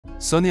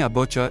Sani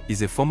Abacha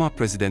is a former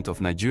president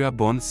of Nigeria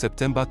born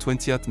September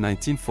 20,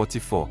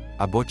 1944.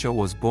 Abacha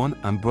was born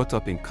and brought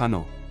up in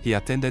Kano. He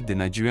attended the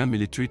Nigerian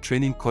Military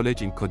Training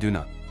College in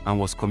Kaduna and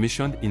was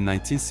commissioned in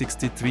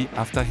 1963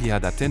 after he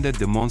had attended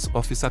the Mons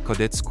Officer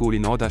Cadet School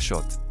in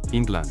Aldershot,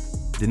 England.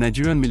 The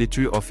Nigerian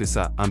military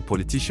officer and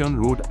politician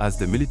ruled as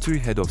the military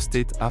head of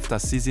state after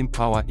seizing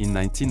power in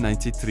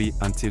 1993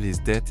 until his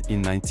death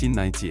in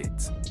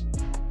 1998.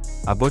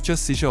 Abacha's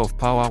seizure of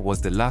power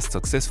was the last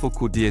successful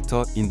coup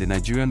d'etat in the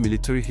Nigerian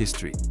military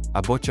history.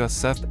 Abacha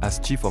served as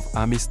Chief of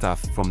Army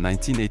Staff from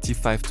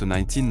 1985 to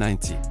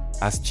 1990,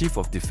 as Chief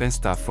of Defense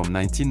Staff from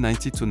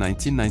 1990 to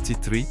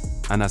 1993,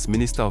 and as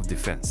Minister of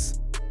Defense.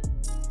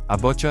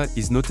 Abacha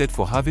is noted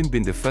for having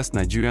been the first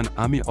Nigerian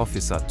army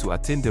officer to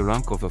attain the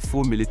rank of a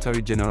full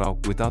military general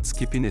without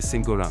skipping a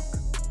single rank.